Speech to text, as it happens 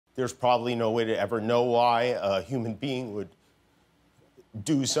There's probably no way to ever know why a human being would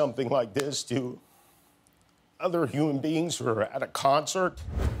do something like this to other human beings who are at a concert.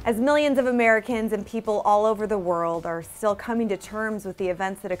 As millions of Americans and people all over the world are still coming to terms with the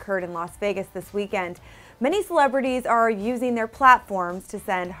events that occurred in Las Vegas this weekend, many celebrities are using their platforms to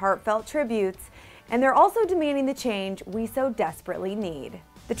send heartfelt tributes, and they're also demanding the change we so desperately need.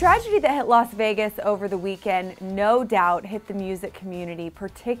 The tragedy that hit Las Vegas over the weekend no doubt hit the music community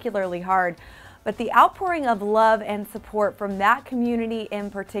particularly hard, but the outpouring of love and support from that community in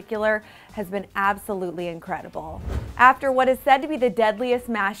particular has been absolutely incredible. After what is said to be the deadliest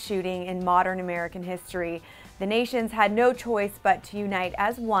mass shooting in modern American history, the nations had no choice but to unite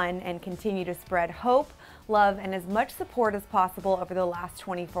as one and continue to spread hope, love, and as much support as possible over the last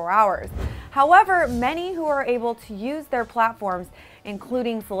 24 hours. However, many who are able to use their platforms,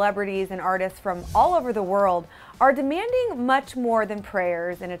 including celebrities and artists from all over the world, are demanding much more than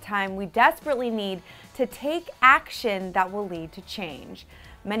prayers in a time we desperately need to take action that will lead to change.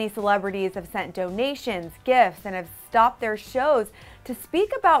 Many celebrities have sent donations, gifts, and have stopped their shows to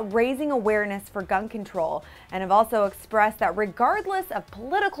speak about raising awareness for gun control, and have also expressed that regardless of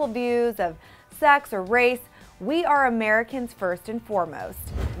political views, of sex or race, we are Americans first and foremost.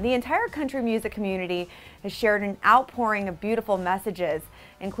 The entire country music community has shared an outpouring of beautiful messages,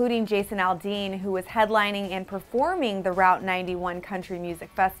 including Jason Aldean, who was headlining and performing the Route 91 Country Music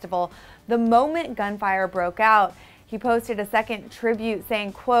Festival the moment gunfire broke out. He posted a second tribute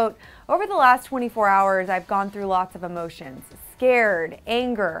saying, quote, "Over the last 24 hours, I've gone through lots of emotions: scared,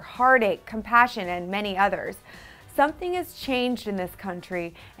 anger, heartache, compassion, and many others. Something has changed in this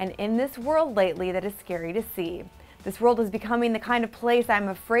country and in this world lately that is scary to see. This world is becoming the kind of place I'm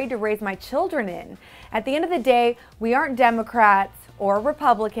afraid to raise my children in. At the end of the day, we aren't Democrats or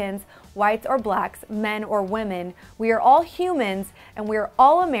Republicans, whites or blacks, men or women. We are all humans and we are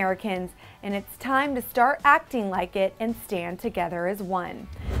all Americans, and it's time to start acting like it and stand together as one."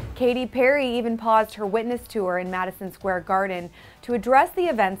 Katy even paused her witness tour in Madison Square Garden to address the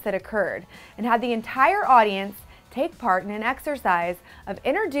events that occurred and had the entire audience take part in an exercise of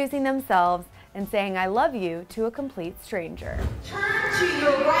introducing themselves and saying "I love you" to a complete stranger. Turn to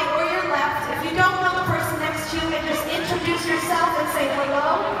your right or your left if you don't know the person next to you, and just introduce yourself and say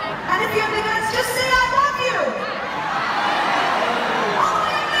hello. And if you have the guts, just say "I love you." All the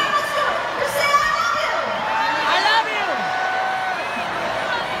way up there, let's do it. Just say "I love you." I love you.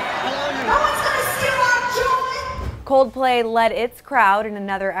 I love you. No one's gonna steal our joy. Coldplay led its crowd in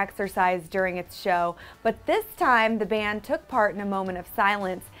another exercise during its show, but this time the band took part in a moment of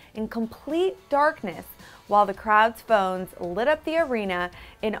silence in complete darkness while the crowd's phones lit up the arena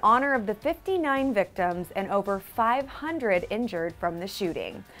in honor of the 59 victims and over 500 injured from the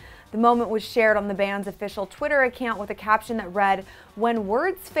shooting. The moment was shared on the band's official Twitter account with a caption that read, "When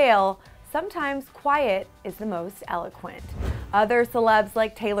words fail, sometimes quiet is the most eloquent." Other celebs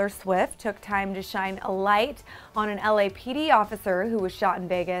like Taylor Swift took time to shine a light on an LAPD officer who was shot in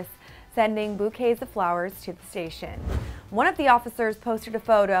Vegas, sending bouquets of flowers to the station. One of the officers posted a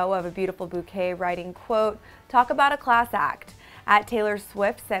photo of a beautiful bouquet, writing, quote, "Talk about a class act." Taylor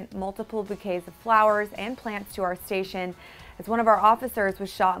Swift sent multiple bouquets of flowers and plants to our station as one of our officers was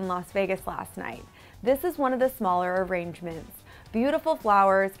shot in Las Vegas last night. This is one of the smaller arrangements. Beautiful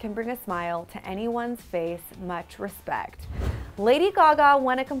flowers can bring a smile to anyone's face. Much respect. Lady Gaga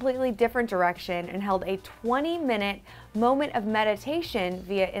went a completely different direction and held a 20-minute moment of meditation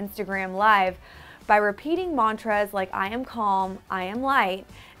via Instagram Live by repeating mantras like "I am calm, I am light,"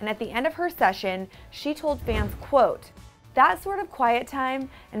 and at the end of her session, she told fans, quote, "That sort of quiet time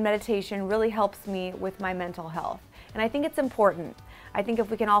and meditation really helps me with my mental health, and I think it's important. I think if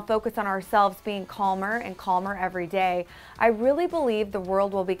we can all focus on ourselves being calmer and calmer every day, I really believe the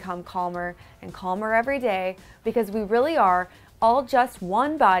world will become calmer and calmer every day because we really are all just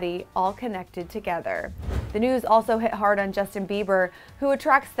one body, all connected together." The news also hit hard on Justin Bieber, who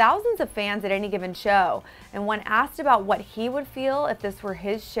attracts thousands of fans at any given show. And when asked about what he would feel if this were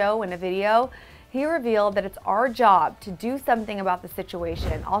his show in a video, he revealed that it's our job to do something about the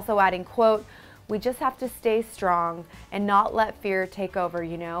situation, also adding, quote, "We just have to stay strong and not let fear take over,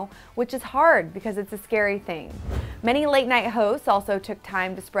 you know, which is hard because it's a scary thing." Many late night hosts also took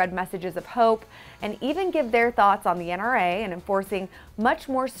time to spread messages of hope and even give their thoughts on the NRA and enforcing much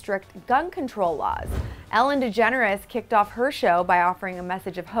more strict gun control laws. Ellen DeGeneres kicked off her show by offering a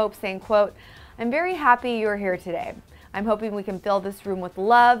message of hope, saying, quote, "I'm very happy you're here today. I'm hoping we can fill this room with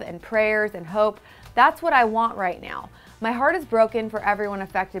love and prayers and hope. That's what I want right now. My heart is broken for everyone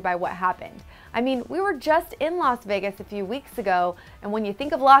affected by what happened. I mean, we were just in Las Vegas a few weeks ago, and when you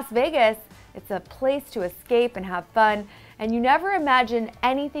think of Las Vegas, it's a place to escape and have fun, and you never imagined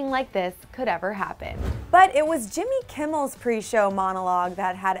anything like this could ever happen. But it was Jimmy Kimmel's pre-show monologue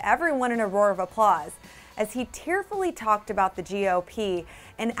that had everyone in a roar of applause, as he tearfully talked about the GOP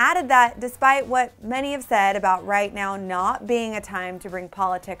and added that despite what many have said about right now not being a time to bring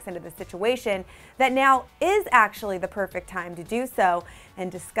politics into the situation, that now is actually the perfect time to do so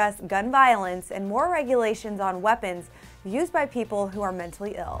and discuss gun violence and more regulations on weapons used by people who are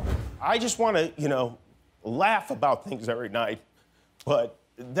mentally ill. I just want to, laugh about things every night, but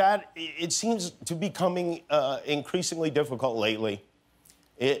it seems to be becoming increasingly difficult lately.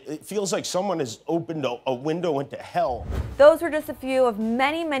 It feels like someone has opened a window into hell. Those were just a few of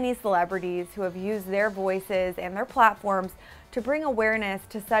many, many celebrities who have used their voices and their platforms to bring awareness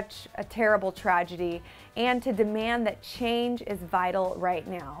to such a terrible tragedy and to demand that change is vital right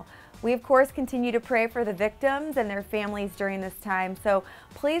now. We, of course, continue to pray for the victims and their families during this time, so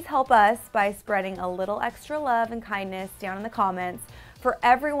please help us by spreading a little extra love and kindness down in the comments for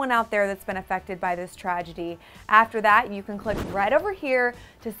everyone out there that's been affected by this tragedy. After that, you can click right over here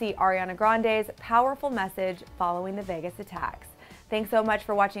to see Ariana Grande's powerful message following the Vegas attacks. Thanks so much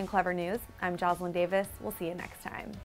for watching Clevver News. I'm Jocelyn Davis. We'll see you next time.